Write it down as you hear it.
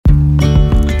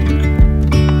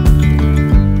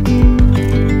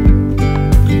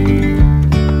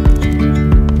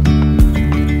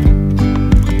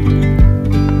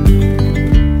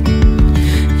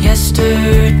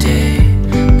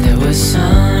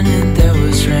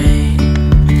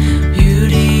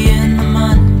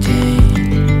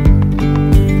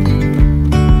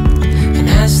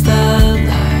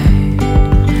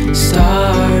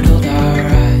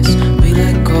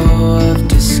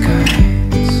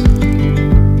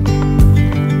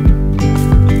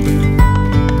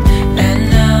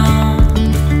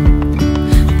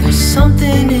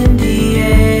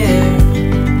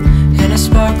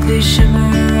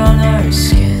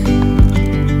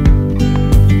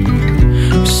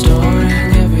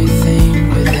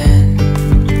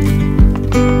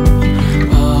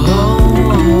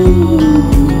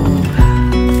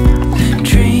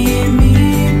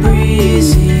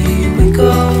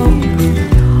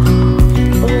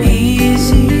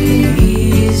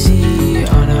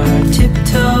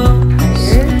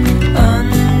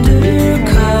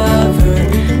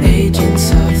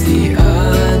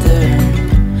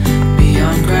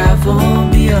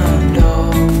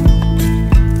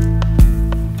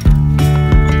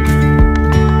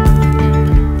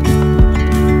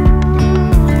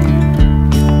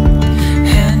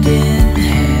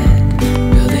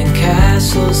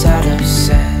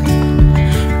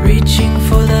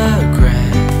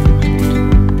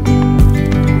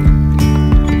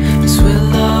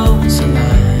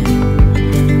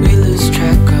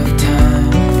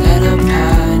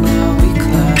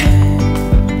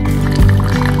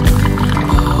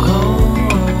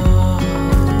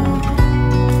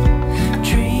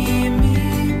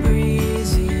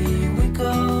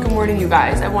morning, you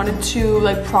guys. I wanted to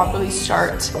like properly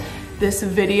start this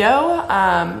video.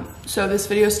 So this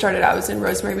video started, I was in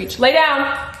Rosemary Beach. Lay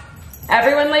down.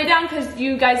 Everyone lay down because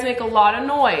you guys make a lot of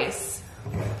noise.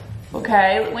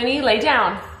 Okay, Winnie, lay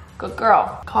down. Good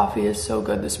girl. Coffee is so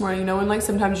good this morning. You know when like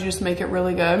sometimes you just make it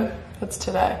really good? That's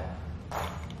today.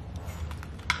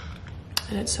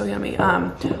 And it's so yummy.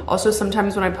 Also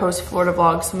sometimes when I post Florida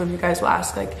vlogs, some of you guys will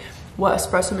ask like what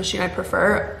espresso machine I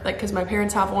prefer, like because my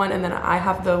parents have one and then I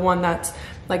have the one that's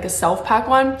like a self-pack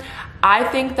one. I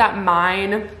think that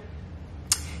mine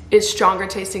is stronger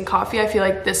tasting coffee. I feel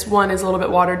like this one is a little bit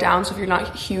watered down, so if you're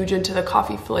not huge into the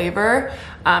coffee flavor,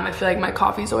 I feel like my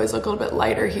coffees always look a little bit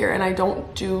lighter here, and I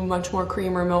don't do much more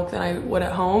cream or milk than I would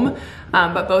at home.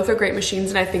 But both are great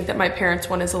machines, and I think that my parents'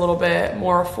 one is a little bit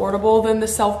more affordable than the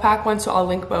self-pack one, so I'll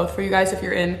link both for you guys if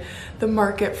you're in the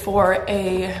market for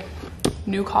a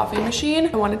new coffee machine.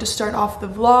 I wanted to start off the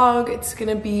vlog. It's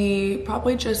gonna be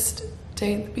probably just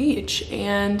day at the beach,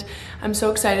 and I'm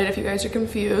so excited. If you guys are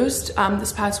confused,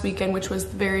 this past weekend, which was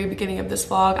the very beginning of this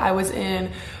vlog, I was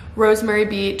in Rosemary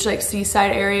Beach, like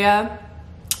seaside area,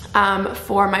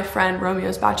 for my friend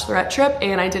Romeo's bachelorette trip,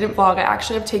 and I didn't vlog. I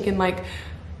actually have taken like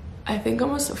I think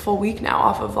almost a full week now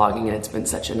off of vlogging, and it's been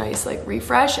such a nice like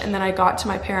refresh. And then I got to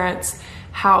my parents'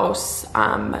 house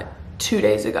 2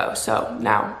 days ago, so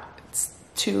now it's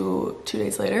two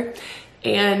days later.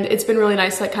 And it's been really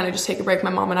nice to like kind of just take a break. My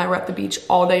mom and I were at the beach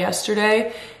all day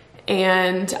yesterday,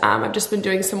 and I've just been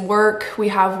doing some work. We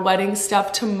have wedding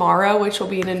stuff tomorrow, which will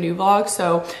be in a new vlog,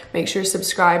 so make sure you're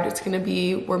subscribed. It's gonna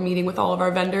be, we're meeting with all of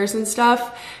our vendors and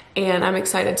stuff, and I'm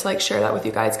excited to like share that with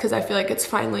you guys because I feel like it's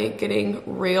finally getting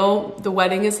real. The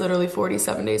wedding is literally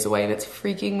 47 days away, and it's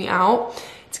freaking me out.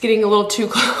 It's getting a little too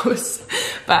close,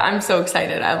 but I'm so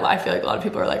excited. I feel like a lot of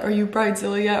people are like, are you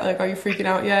bridezilla yet? Like, are you freaking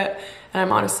out yet? And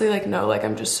I'm honestly like, no, like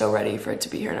I'm just so ready for it to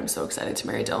be here, and I'm so excited to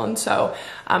marry Dylan. So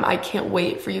I can't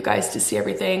wait for you guys to see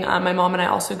everything. My mom and I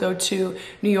also go to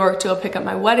New York to go pick up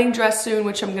my wedding dress soon,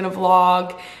 which I'm gonna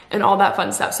vlog and all that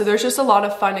fun stuff. So there's just a lot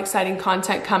of fun, exciting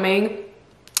content coming,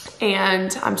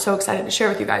 and I'm so excited to share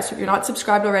with you guys. So if you're not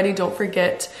subscribed already, don't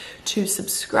forget to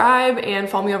subscribe and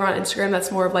follow me over on Instagram.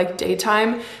 That's more of like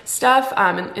daytime stuff,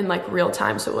 in like real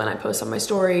time. So when I post on my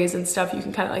stories and stuff, you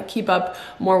can kind of like keep up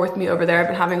more with me over there. I've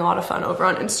been having a lot of fun over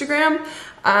on Instagram.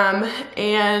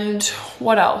 And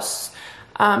what else?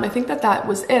 I think that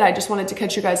was it. I just wanted to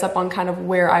catch you guys up on kind of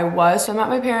where I was. So I'm at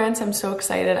my parents'. I'm so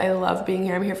excited. I love being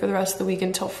here. I'm here for the rest of the week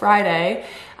until Friday.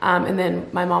 And then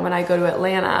my mom and I go to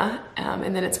Atlanta,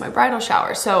 and then it's my bridal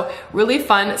shower. So really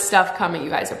fun stuff coming, you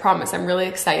guys, I promise. I'm really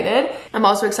excited. I'm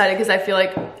also excited because I feel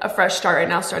like a fresh start right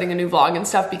now, starting a new vlog and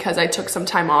stuff, because I took some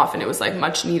time off and it was like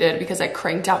much needed because I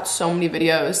cranked out so many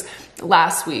videos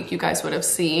last week, you guys would have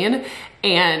seen,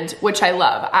 and which I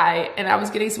love. I was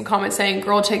getting some comments saying,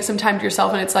 girl, take some time to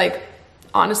yourself. And it's like,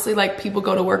 honestly, like people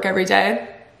go to work every day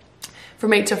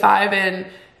from 8 to 5 and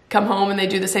come home and they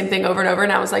do the same thing over and over.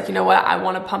 And I was like, you know what? I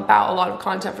want to pump out a lot of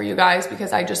content for you guys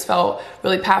because I just felt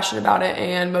really passionate about it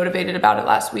and motivated about it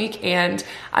last week. And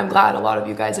I'm glad a lot of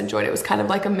you guys enjoyed it. It was kind of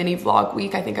like a mini vlog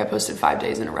week. I think I posted 5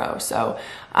 days in a row. So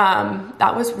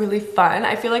that was really fun.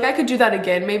 I feel like I could do that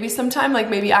again maybe sometime, like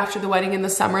maybe after the wedding in the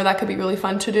summer. That could be really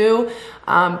fun to do.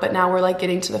 But now we're like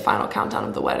getting to the final countdown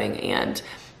of the wedding, and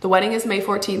the wedding is May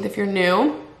 14th if you're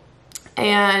new.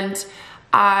 And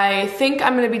I think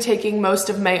I'm gonna be taking most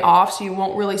of May off, so you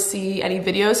won't really see any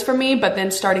videos from me, but then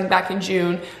starting back in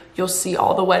June, you'll see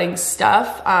all the wedding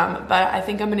stuff. But I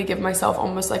think I'm gonna give myself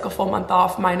almost like a full month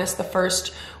off, minus the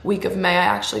first week of May. I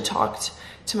actually talked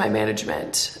to my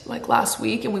management like last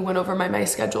week, and we went over my May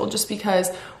schedule just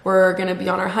because we're gonna be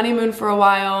on our honeymoon for a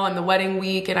while and the wedding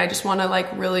week, and I just wanna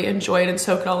like really enjoy it and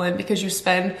soak it all in because you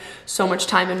spend so much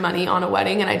time and money on a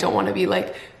wedding, and I don't wanna be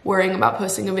like worrying about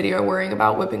posting a video or worrying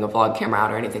about whipping a vlog camera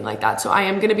out or anything like that. So I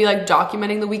am gonna be like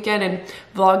documenting the weekend and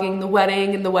vlogging the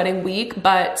wedding and the wedding week,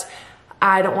 but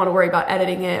I don't wanna worry about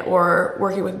editing it or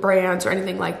working with brands or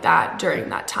anything like that during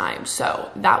that time. So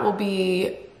that will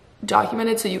be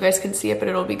documented so you guys can see it, but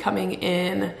it'll be coming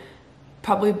in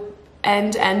probably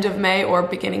end of May or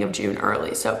beginning of June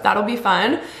early. So that'll be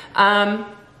fun.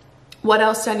 What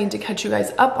else do I need to catch you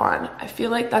guys up on? I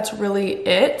feel like that's really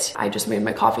it. I just made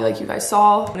my coffee like you guys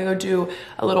saw. I'm gonna go do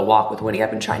a little walk with Winnie. I've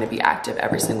been trying to be active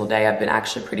every single day. I've been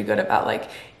actually pretty good about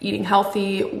like eating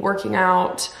healthy, working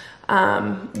out.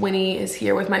 Winnie is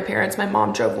here with my parents. My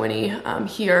mom drove Winnie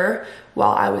here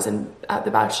while I was at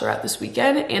the bachelorette this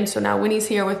weekend. And so now Winnie's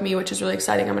here with me, which is really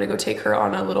exciting. I'm gonna go take her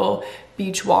on a little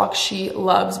beach walk. She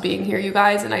loves being here, you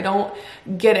guys, and I don't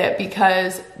get it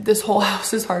because this whole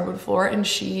house is hardwood floor and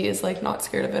she is like not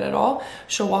scared of it at all.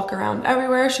 She'll walk around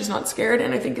everywhere. She's not scared,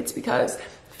 and I think it's because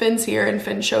Finn's here and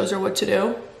Finn shows her what to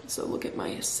do. So look at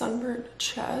my sunburned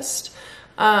chest.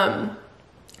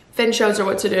 Finn shows her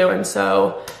what to do, and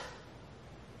so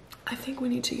I think we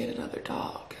need to get another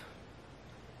dog,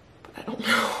 but I don't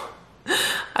know.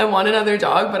 I want another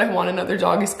dog, but I want another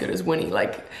dog as good as Winnie.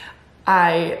 Like,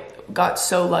 I got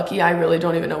so lucky. I really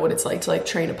don't even know what it's like to like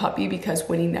train a puppy, because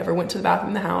Winnie never went to the bathroom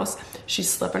in the house. She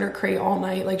slept in her crate all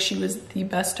night. Like, she was the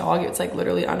best dog. It's like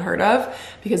literally unheard of,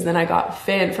 because then I got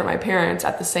Finn for my parents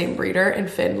at the same breeder, and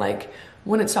Finn like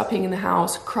wouldn't stop peeing in the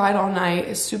house, cried all night.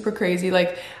 It's super crazy.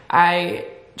 Like, I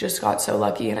just got so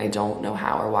lucky, and I don't know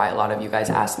how or why. A lot of you guys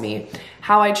asked me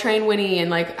how I train Winnie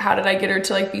and like how did I get her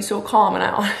to like be so calm, and I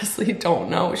honestly don't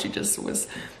know. She just was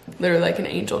literally like an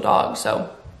angel dog.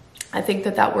 So I think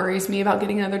that that worries me about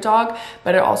getting another dog,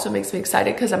 but it also makes me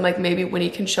excited because I'm like, maybe Winnie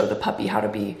can show the puppy how to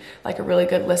be like a really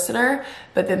good listener,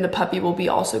 but then the puppy will be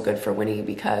also good for Winnie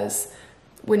because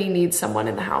Winnie needs someone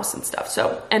in the house and stuff.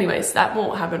 So anyways, that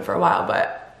won't happen for a while,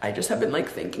 but I just have been like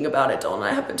thinking about it. Dylan and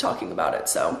I have been talking about it.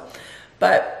 So,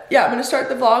 but yeah, I'm gonna start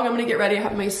the vlog. I'm gonna get ready. I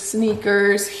have my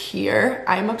sneakers here.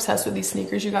 I'm obsessed with these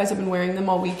sneakers, you guys. I've been wearing them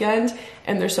all weekend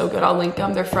and they're so good. I'll link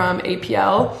them. They're from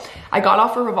APL. I got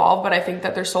off of Revolve, but I think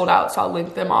that they're sold out, so I'll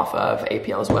link them off of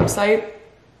APL's website.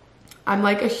 I'm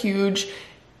like a huge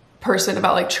person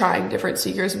about like trying different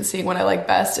sneakers and seeing what I like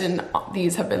best, and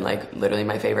these have been like literally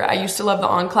my favorite. I used to love the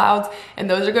On Clouds, and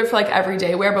those are good for like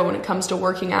everyday wear, but when it comes to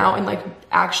working out and like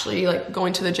actually like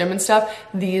going to the gym and stuff,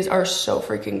 these are so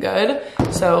freaking good.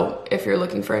 So if you're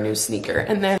looking for a new sneaker.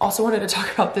 And then also wanted to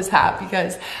talk about this hat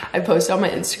because I posted on my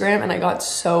Instagram and I got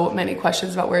so many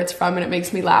questions about where it's from, and it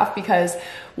makes me laugh because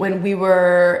when we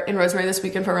were in Rosemary this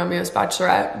weekend for Romeo's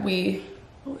bachelorette,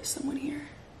 oh, is someone here?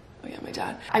 Oh yeah, my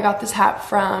dad. I got this hat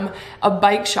from a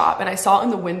bike shop and I saw it in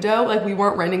the window. Like, we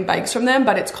weren't renting bikes from them,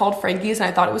 but it's called Frankie's, and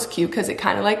I thought it was cute because it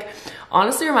kind of like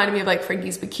honestly reminded me of like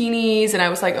Frankie's bikinis, and I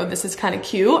was like, oh, this is kind of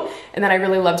cute. And then I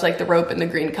really loved like the rope in the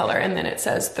green color, and then it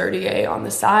says 30A on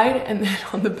the side, and then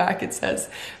on the back it says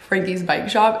Frankie's Bike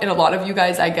Shop. And a lot of you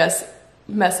guys, I guess,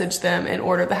 messaged them and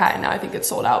ordered the hat, and now I think it's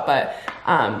sold out. But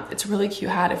it's a really cute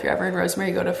hat. If you're ever in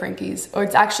Rosemary, go to Frankie's, or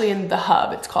it's actually in the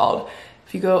Hub, it's called.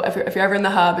 If you're ever in the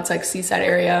Hub, it's like Seaside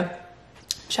area,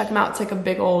 check them out. It's like a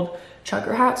big old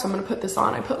trucker hat. So I'm gonna put this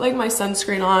on. I put like my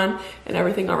sunscreen on and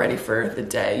everything already for the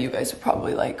day. You guys are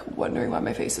probably like wondering why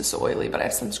my face is so oily, but I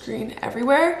have sunscreen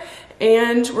everywhere.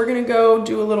 And we're gonna go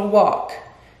do a little walk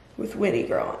with Winnie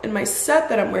girl. And my set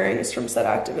that I'm wearing is from Set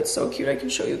Active. It's so cute. I can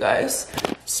show you guys.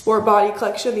 Sport Body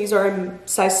collection. These are in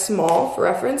size small for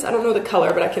reference. I don't know the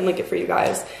color, but I can link it for you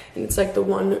guys. And it's like the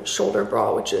one shoulder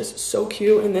bra, which is so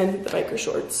cute. And then the biker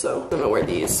shorts. So I'm gonna wear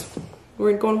these. We're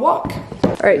gonna go and walk.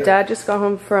 All right, Dad just got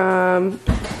home from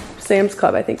Sam's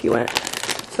Club. I think he went.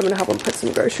 So I'm gonna help him put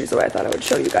some groceries away. I thought I would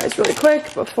show you guys really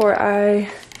quick before I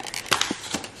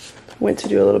went to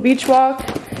do a little beach walk.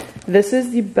 This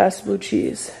is the best blue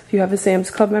cheese. If you have a Sam's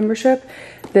Club membership,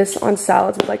 this on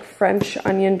salads with like French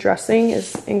onion dressing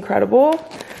is incredible.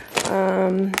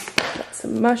 Got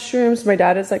some mushrooms. My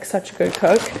dad is like such a good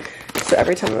cook, so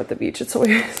every time I'm at the beach, it's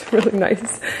always really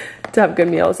nice to have good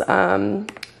meals.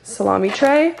 Salami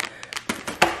tray.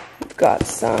 We've got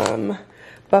some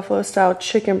buffalo style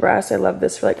chicken breast. I love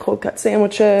this for like cold cut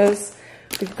sandwiches.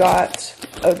 We've got,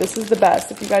 oh, this is the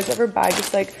best. If you guys ever buy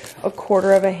just like a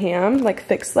quarter of a ham, like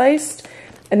thick sliced,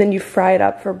 and then you fry it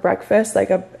up for breakfast, like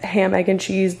a ham, egg, and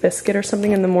cheese biscuit or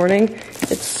something in the morning,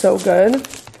 it's so good.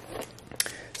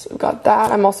 So we've got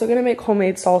that. I'm also gonna make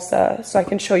homemade salsa, so I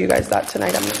can show you guys that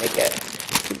tonight. I'm gonna make it.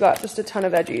 We've got just a ton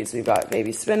of veggies. We've got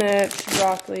baby spinach,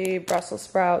 broccoli, Brussels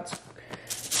sprouts.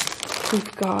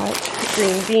 We've got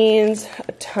green beans,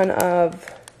 a ton of,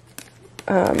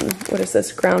 what is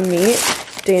this, ground meat.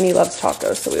 Danny loves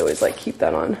tacos, so we always like keep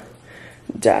that on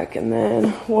deck. And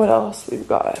then what else? We've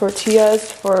got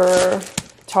tortillas for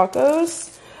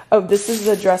tacos. Oh, this is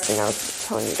the dressing I was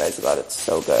telling you guys about. It's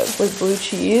so good. With blue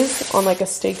cheese on like a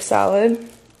steak salad.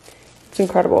 It's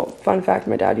incredible. Fun fact,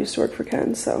 my dad used to work for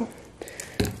Ken's, so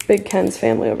big Ken's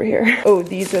family over here. Oh,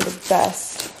 these are the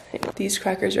best. These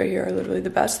crackers right here are literally the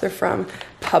best. They're from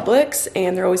Publix,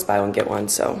 and they're always buy one, get one,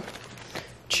 so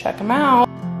check them out.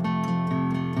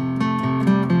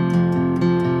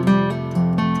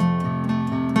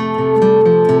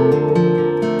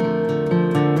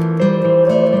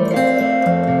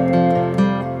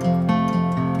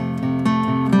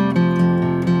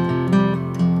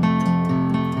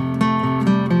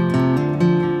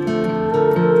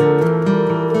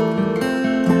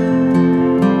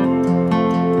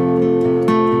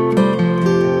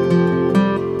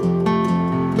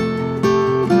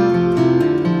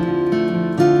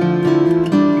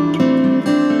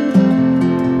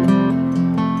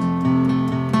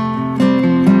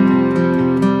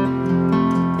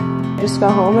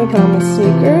 got home. I put on my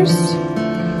sneakers.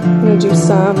 I'm gonna do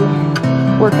some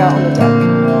workout on the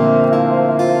deck.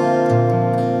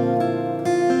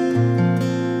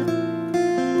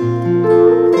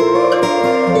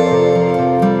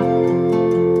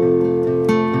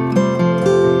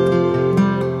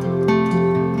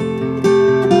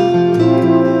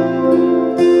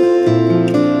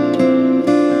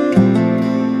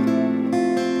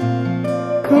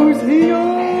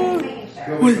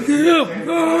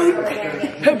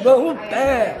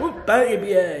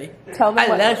 Tell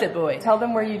them I love it, boy. Tell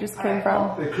them where you just came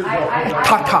from.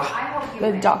 Ta-ta.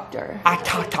 The doctor.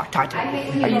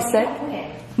 Ta-ta-ta-ta. Are you sick?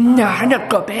 No, I'm not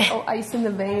good, baby. Oh, ice in the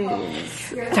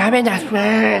veins. Sabi na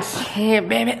first. Hey,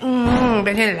 baby.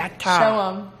 Baby, lata. Show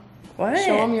them. What?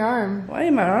 Show them your arm. Why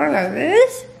am I arm like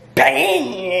this?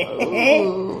 Bang!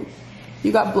 Ooh.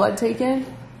 You got blood taken?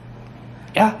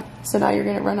 Yeah. So now you're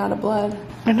gonna run out of blood.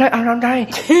 I'm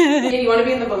dying. You wanna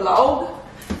be in the vlog?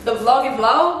 The vloggy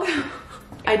vlog?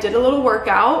 I did a little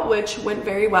workout, which went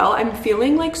very well. I'm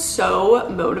feeling like so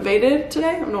motivated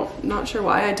today. I'm not sure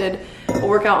why. I did a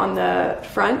workout on the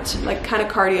front, like kind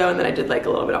of cardio, and then I did like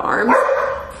a little bit of arms.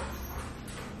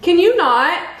 Can you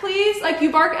not, please? Like,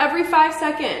 you bark every 5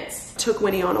 seconds. Took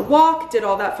Winnie on a walk, did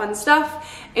all that fun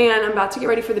stuff, and I'm about to get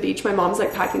ready for the beach. My mom's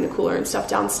like packing the cooler and stuff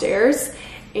downstairs,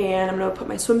 and I'm gonna put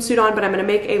my swimsuit on, but I'm gonna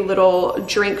make a little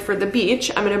drink for the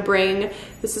beach. I'm gonna bring,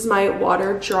 this is my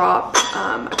water drop.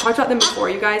 I talked about them before,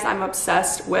 you guys. I'm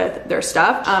obsessed with their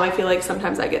stuff. I feel like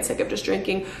sometimes I get sick of just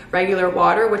drinking regular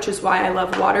water, which is why I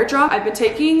love water drop. I've been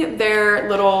taking their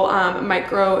little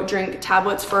micro drink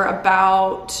tablets for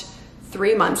about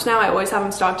 3 months now. I always have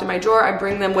them stocked in my drawer. I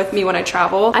bring them with me when I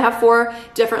travel. I have 4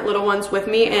 different little ones with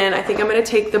me, and I think I'm gonna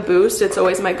take the Boost. It's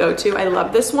always my go-to. I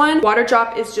love this one. Water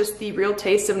Drop is just the real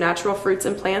taste of natural fruits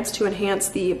and plants to enhance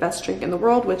the best drink in the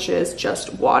world, which is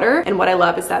just water. And what I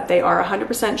love is that they are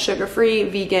 100% sugar-free,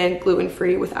 vegan,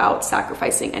 gluten-free, without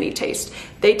sacrificing any taste.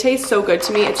 They taste so good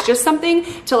to me. It's just something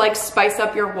to like spice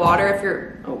up your water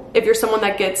if you're someone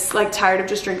that gets like tired of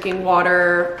just drinking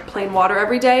water, plain water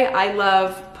every day. I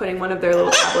love putting one of their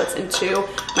little tablets into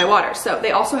my water. So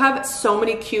they also have so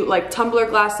many cute like tumbler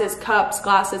glasses, cups,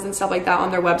 glasses, and stuff like that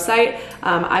on their website.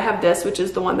 I have this, which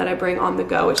is the one that I bring on the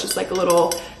go. It's just like a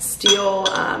little steel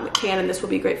can, and this will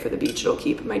be great for the beach. It'll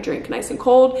keep my drink nice and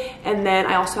cold. And then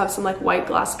I also have some like white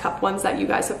glass cup ones that you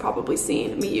guys have probably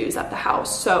seen me use at the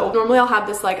house. So normally I'll have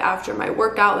this like after my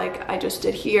workout, like I just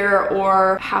did here,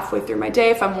 or halfway through my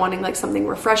day if I'm wanting like something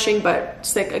refreshing, but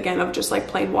sick again of just like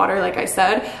plain water. Like I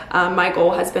said, my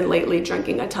goal has been lately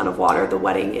drinking a ton of water. The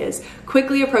wedding is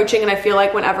quickly approaching, and I feel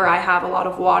like whenever I have a lot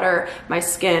of water, my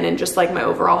skin and just like my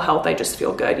overall health, I just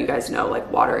feel good. You guys know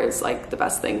like water is like the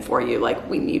best thing for you. Like,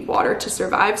 we need water to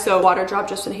survive. So Water Drop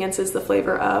just enhances the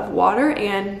flavor of water,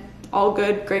 and all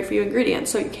good, great for you ingredients,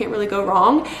 so you can't really go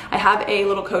wrong. I have a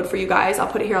little code for you guys.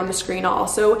 I'll put it here on the screen. I'll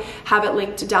also have it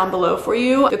linked down below for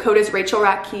you. The code is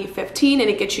Ratke15, and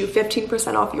it gets you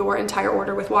 15% off your entire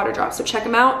order with Water Drop. So check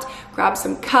them out, grab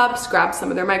some cups, grab some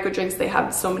of their micro drinks. They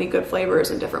have so many good flavors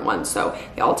and different ones, so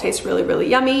they all taste really, really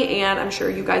yummy, and I'm sure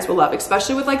you guys will love,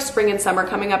 especially with like spring and summer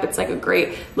coming up. It's like a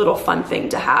great little fun thing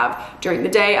to have during the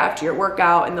day, after your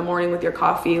workout, in the morning with your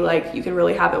coffee. Like, you can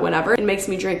really have it whenever. It makes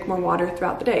me drink more water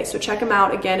throughout the day. So check them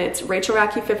out. Again, it's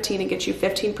Ratke15 and gets you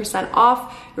 15%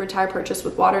 off your entire purchase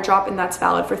with Water Drop, and that's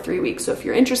valid for 3 weeks. So if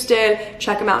you're interested,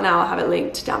 check them out now. I'll have it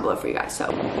linked down below for you guys. So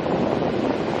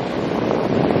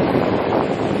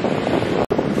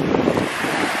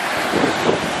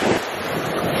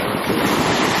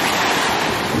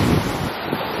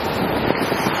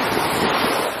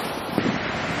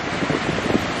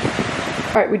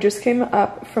all right, we just came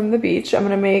up from the beach. I'm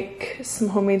gonna make some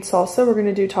homemade salsa. We're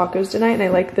gonna do tacos tonight, and I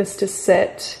like this to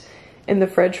sit in the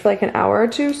fridge for like an hour or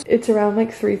two. It's around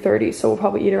like 3:30, so we'll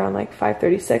probably eat around like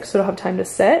 5:36, so it'll have time to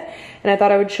sit. And I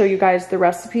thought I would show you guys the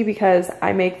recipe, because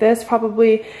I make this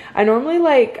probably, I normally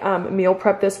like meal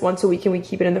prep this once a week, and we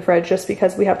keep it in the fridge just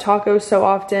because we have tacos so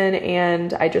often,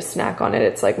 and I just snack on it.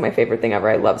 It's like my favorite thing ever.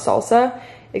 I love salsa,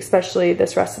 especially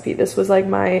this recipe. This was like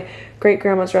my great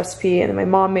grandma's recipe, and then my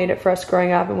mom made it for us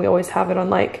growing up, and we always have it on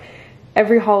like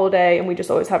every holiday, and we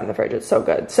just always have it in the fridge. It's so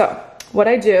good. So what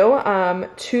I do,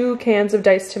 2 cans of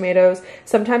diced tomatoes.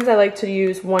 Sometimes I like to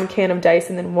use 1 can of diced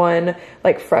and then 1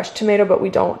 like fresh tomato, but we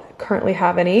don't currently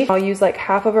have any. I'll use like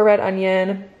half of a red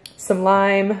onion, some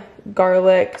lime,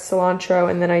 garlic,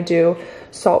 cilantro, and then I do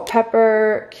salt,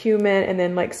 pepper, cumin, and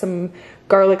then like some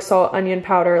garlic, salt, onion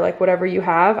powder, like whatever you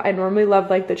have. I normally love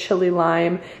like the chili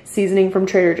lime seasoning from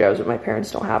Trader Joe's, but my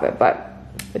parents don't have it, but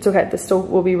it's okay. This still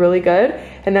will be really good.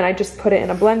 And then I just put it in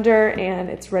a blender, and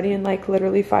it's ready in like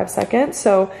literally 5 seconds.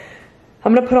 So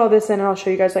I'm gonna put all this in and I'll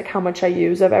show you guys like how much I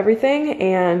use of everything,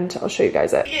 and I'll show you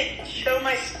guys it. I could show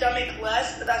my stomach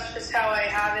less, but that's just how I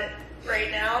have it right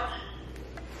now.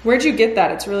 Where'd you get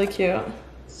that? It's really cute.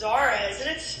 Zara, isn't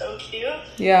it so cute?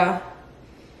 Yeah.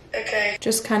 Okay.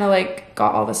 Just kind of like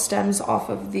got all the stems off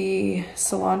of the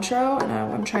cilantro, and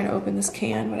now I'm trying to open this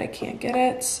can, but I can't get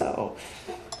it, so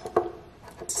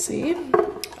let's see.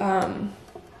 Oh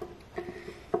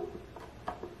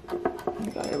my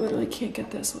god, I literally can't get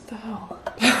this. What the hell?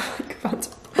 I'm about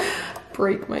to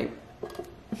break my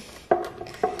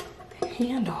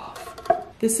hand off.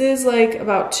 This is like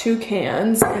about 2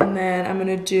 cans, and then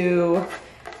I'm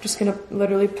just gonna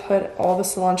literally put all the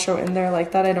cilantro in there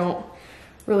like that. I don't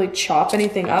really chop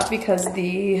anything up because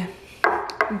the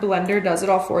blender does it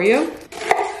all for you.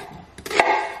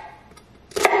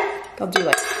 I'll do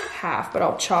like half, but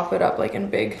I'll chop it up like in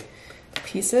big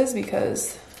pieces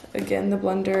because again, the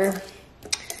blender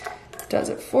does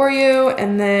it for you.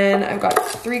 And then I've got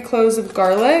 3 cloves of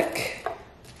garlic,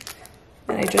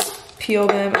 and I just peel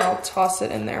them and I'll toss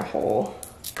it in there whole.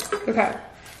 Okay.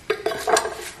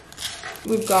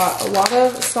 We've got a lot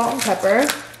of salt and pepper.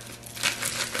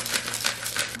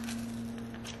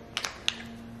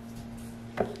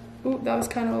 Ooh, that was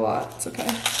kind of a lot. It's okay.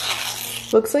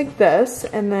 Looks like this,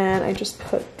 and then I just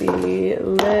put the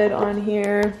lid on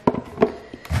here.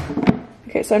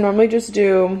 Okay, so I normally just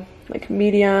do like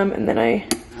medium, and then I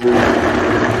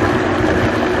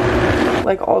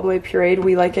like all the way pureed.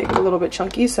 We like it a little bit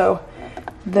chunky, so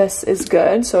this is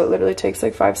good. So it literally takes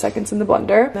like 5 seconds in the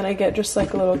blender. Then I get just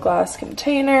like a little glass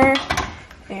container,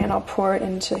 and I'll pour it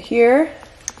into here.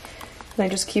 And I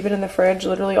just keep it in the fridge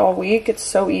literally all week. It's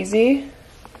so easy.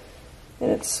 And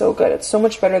it's so good. It's so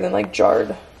much better than like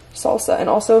jarred salsa. And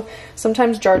also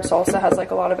sometimes jarred salsa has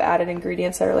like a lot of added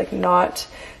ingredients that are like not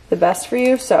the best for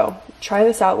you. So try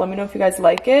this out. Let me know if you guys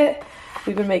like it.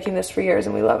 We've been making this for years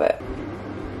and we love it.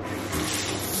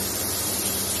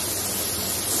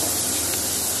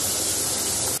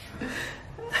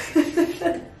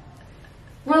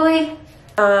 Really?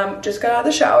 Just got out of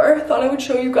the shower. Thought I would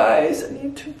show you guys. I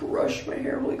need to brush my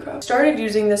hair. Holy crap. Started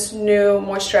using this new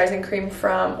moisturizing cream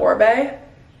from Orbe,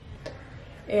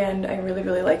 and I really,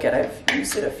 really like it. I've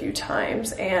used it a few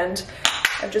times, and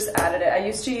I've just added it. I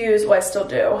used to use, well, I still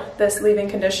do, this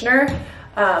leave-in conditioner,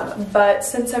 but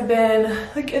since I've been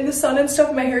like in the sun and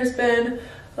stuff, my hair's been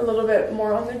a little bit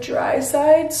more on the dry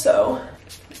side, so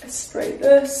I sprayed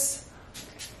this.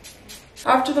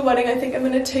 After the wedding, I think I'm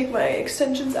gonna take my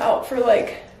extensions out for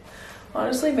like,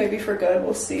 honestly, maybe for good,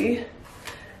 we'll see.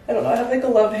 I don't know, I have like a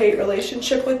love-hate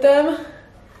relationship with them,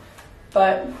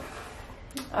 but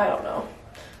I don't know.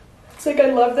 It's like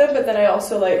I love them, but then I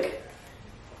also like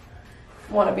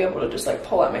want to be able to just like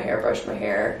pull out my hair, brush my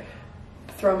hair,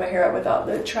 throw my hair out without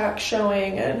the track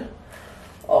showing and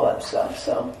all that stuff,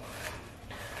 so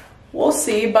we'll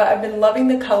see. But I've been loving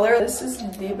the color. This is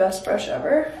the best brush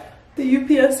ever. The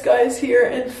UPS guy is here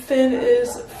and Finn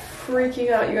is freaking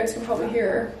out. You guys can probably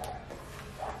hear.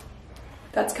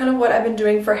 That's kind of what I've been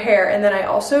doing for hair. And then I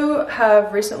also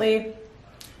have recently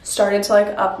started to like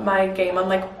up my game on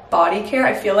like body care.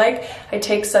 I feel like I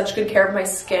take such good care of my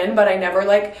skin, but I never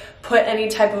like put any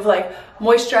type of like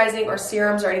moisturizing or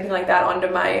serums or anything like that onto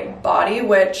my body,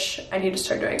 which I need to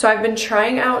start doing. So I've been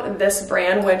trying out this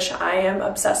brand, which I am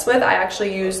obsessed with. I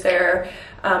actually use their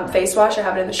face wash. I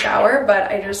have it in the shower,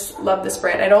 but I just love this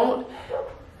brand. I don't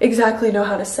exactly know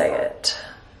how to say it.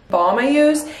 Balm I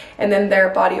use, and then their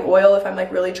body oil if I'm like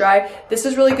really dry. This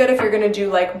is really good if you're gonna do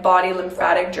like body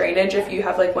lymphatic drainage, if you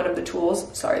have like one of the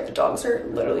tools. Sorry, the dogs are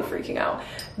literally freaking out.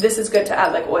 This is good to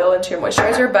add like oil into your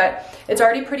moisturizer, but it's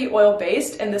already pretty oil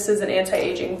based, and this is an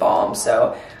anti-aging balm,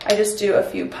 so I just do a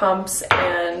few pumps,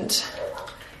 and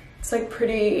it's like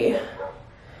pretty, you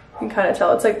can kind of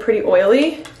tell it's like pretty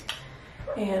oily.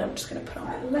 And I'm just gonna put on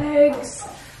my legs.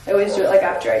 I always do it like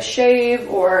after I shave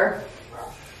or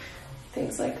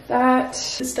things like that.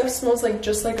 This stuff smells like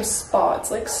just like a spa. It's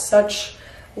like such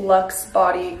luxe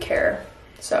body care.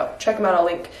 So check them out. I'll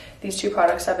link these 2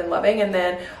 products I've been loving. And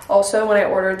then also when I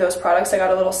ordered those products, I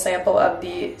got a little sample of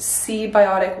the Sea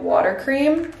Biotic water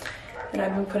cream. And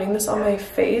I've been putting this on my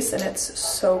face and it's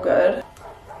so good.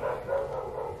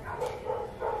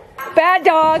 Bad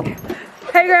dog.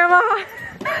 Hey, Grandma.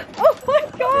 Oh my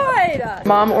god!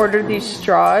 Mom ordered these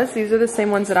straws. These are the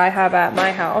same ones that I have at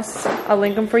my house. I'll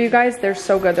link them for you guys. They're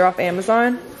so good. They're off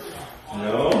Amazon.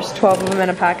 No. There's 12 of them in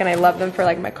a pack, and I love them for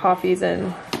like my coffees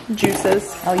and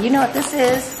juices. Oh, you know what this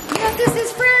is? You know what this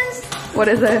is, friends? What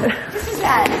is it? This is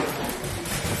that.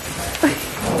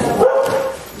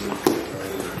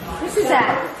 This is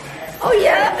that. Oh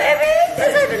yeah, baby!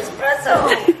 This is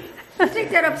espresso. You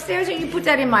take that upstairs and you put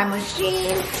that in my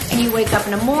machine, and you wake up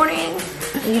in the morning,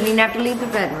 and you didn't have to leave the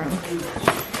bedroom.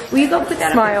 Will you go put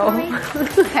that Smile. up there for me?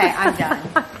 Okay, I'm done.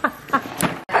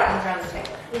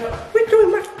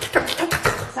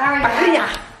 Sorry,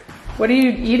 Dad. What are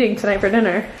you eating tonight for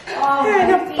dinner? Oh,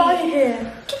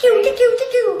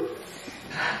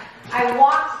 I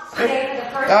walked today for the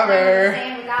first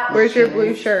time without Where's your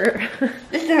blue shirt?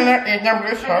 This is not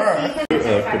blue shirt.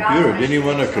 Computer. Didn't you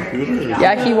want a computer?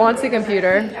 Yeah, he wants a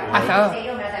computer. I saw.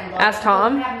 Ask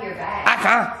Tom. I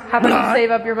saw. How about you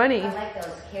save up your money?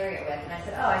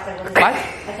 What?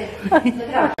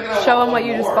 Show him what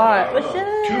you just bought.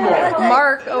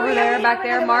 Mark over there, back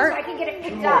there, Mark.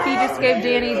 He just gave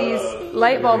Danny these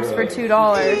light bulbs for $2.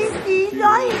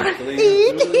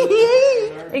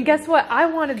 And guess what? I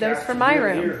wanted those for my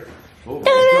room.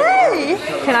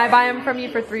 Can I buy them from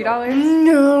you for $3?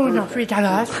 No, not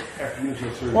 $3.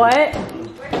 What?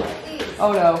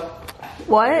 Oh no.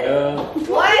 What?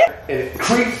 What? It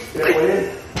creeps.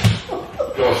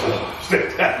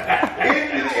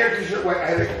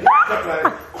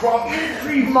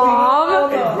 Mom,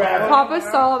 Papa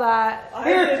saw that.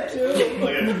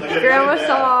 Grandma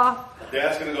saw.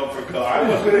 Dad's gonna go for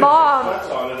color. Mom.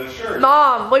 On in his shirt.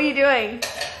 Mom, what are you doing?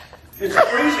 It's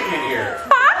freezing in here.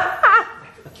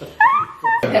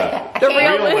 The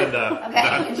real Linda.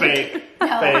 Not fake.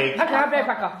 Fake. What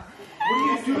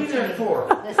are you doing that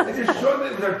for? I just showed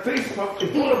them their Facebook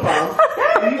and put about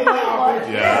and you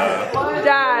Yeah.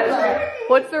 Dad,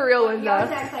 what's the real He always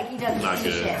Linda? acts like he doesn't Not see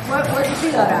good. shit. Where did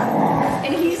you go down?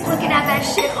 And he's looking at that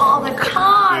shit all the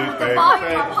time with the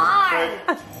volume up high.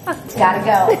 It's gotta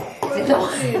go. It's in the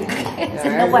way. It's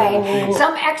in the way.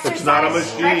 Some exercise It's not a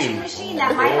stretching machine. machine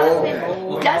that my husband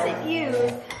doesn't use,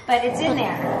 but it's in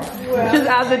there. Just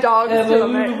add the dogs to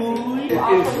them. You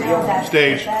also know that.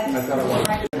 Stage.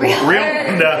 Real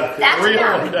Linda. That's Real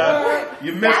enough. Linda.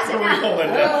 You missed That's the real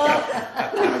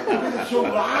enough. Linda. so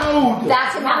loud.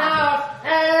 That's enough.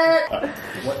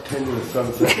 What time of the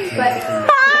sunset?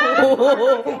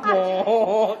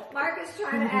 Mark is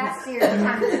trying to ask Siri what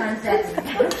time the sunset is.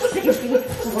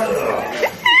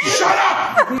 Shut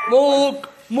up!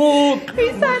 He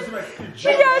said,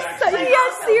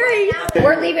 yes, Siri.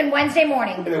 We're leaving Wednesday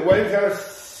morning. And then wedding's on a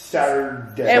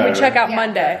Saturday. And we check out Yeah.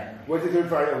 Monday. Wednesday, Thursday,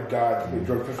 Friday. Oh God, we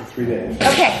drove for 3 days.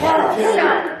 Okay,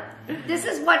 so this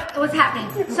is what was happening.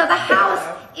 So the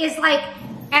house is like,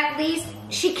 at least,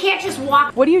 she can't just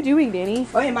walk. What are you doing, Danny?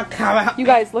 You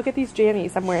guys, look at these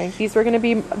jammies I'm wearing. These were going to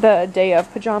be the day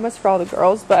of pajamas for all the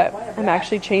girls, but I'm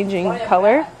actually changing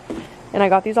color. And I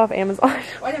got these off Amazon.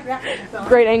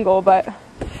 Great angle, but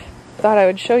thought I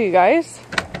would show you guys.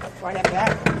 Hey,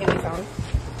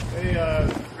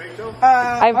 Rachel.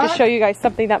 I have to show you guys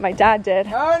something that my dad did.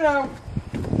 Oh no.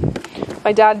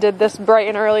 My dad did this bright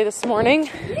and early this morning.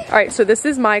 All right, so this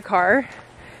is my car.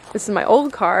 This is my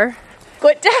old car.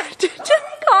 But Dad did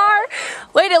the car.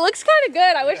 Wait, it looks kind of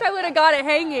good. I wish I would have got it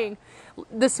hanging.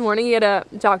 This morning he had a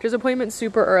doctor's appointment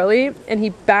super early and he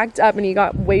backed up and he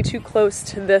got way too close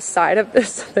to this side of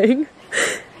this thing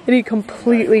and he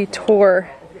completely tore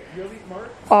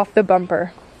off the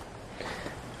bumper.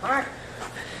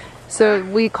 So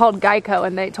we called Geico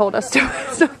and they told us to.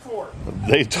 So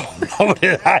They told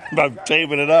me I'm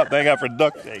taping it up. They got for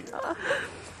duct tape.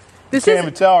 this Can't is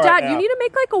even tell right Dad. now. You need to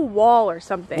make like a wall or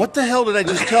something. What the hell did I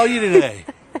just tell you today?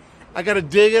 I gotta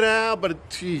dig it out, but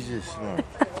Jesus.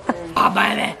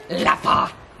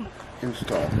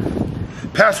 Install.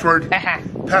 Password.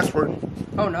 Password.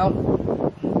 Oh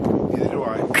no. Neither do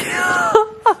I.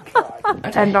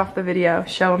 End off the video.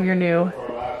 Show them your new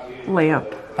lamp.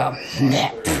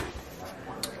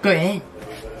 Go ahead.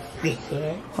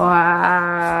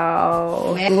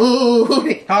 Wow. Let's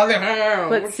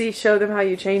Let's see. Show them how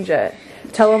you change it.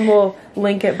 Tell them we'll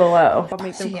link it below. I'll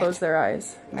make them close their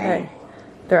eyes. Okay.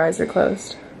 Their eyes are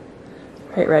closed.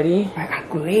 Right, ready?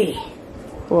 agree.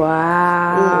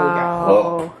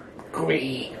 Wow.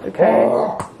 Agree. Okay.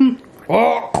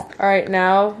 All right,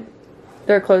 now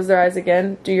they're close their eyes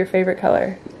again. Do your favorite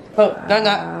color. Oh, no.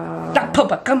 That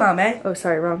papa, come on, man. Oh,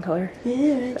 sorry, wrong color.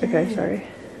 Okay, sorry.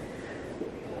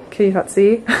 Can you not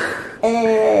see? You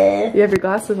have your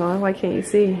glasses on. Why can't you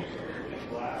see?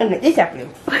 It's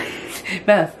happening.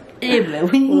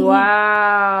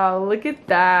 Wow, look at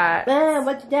that.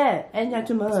 What's that? And not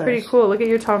too much. It's pretty cool. Look at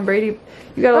your Tom Brady.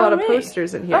 You got a lot of really?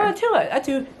 posters in Oh, here. I tell it. I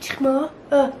do.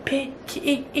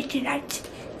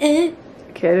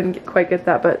 Okay, I didn't quite get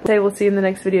that, but hey, we'll see you in the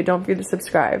next video. Don't forget to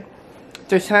subscribe.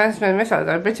 Du känns med mig så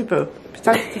där, blir typ upp.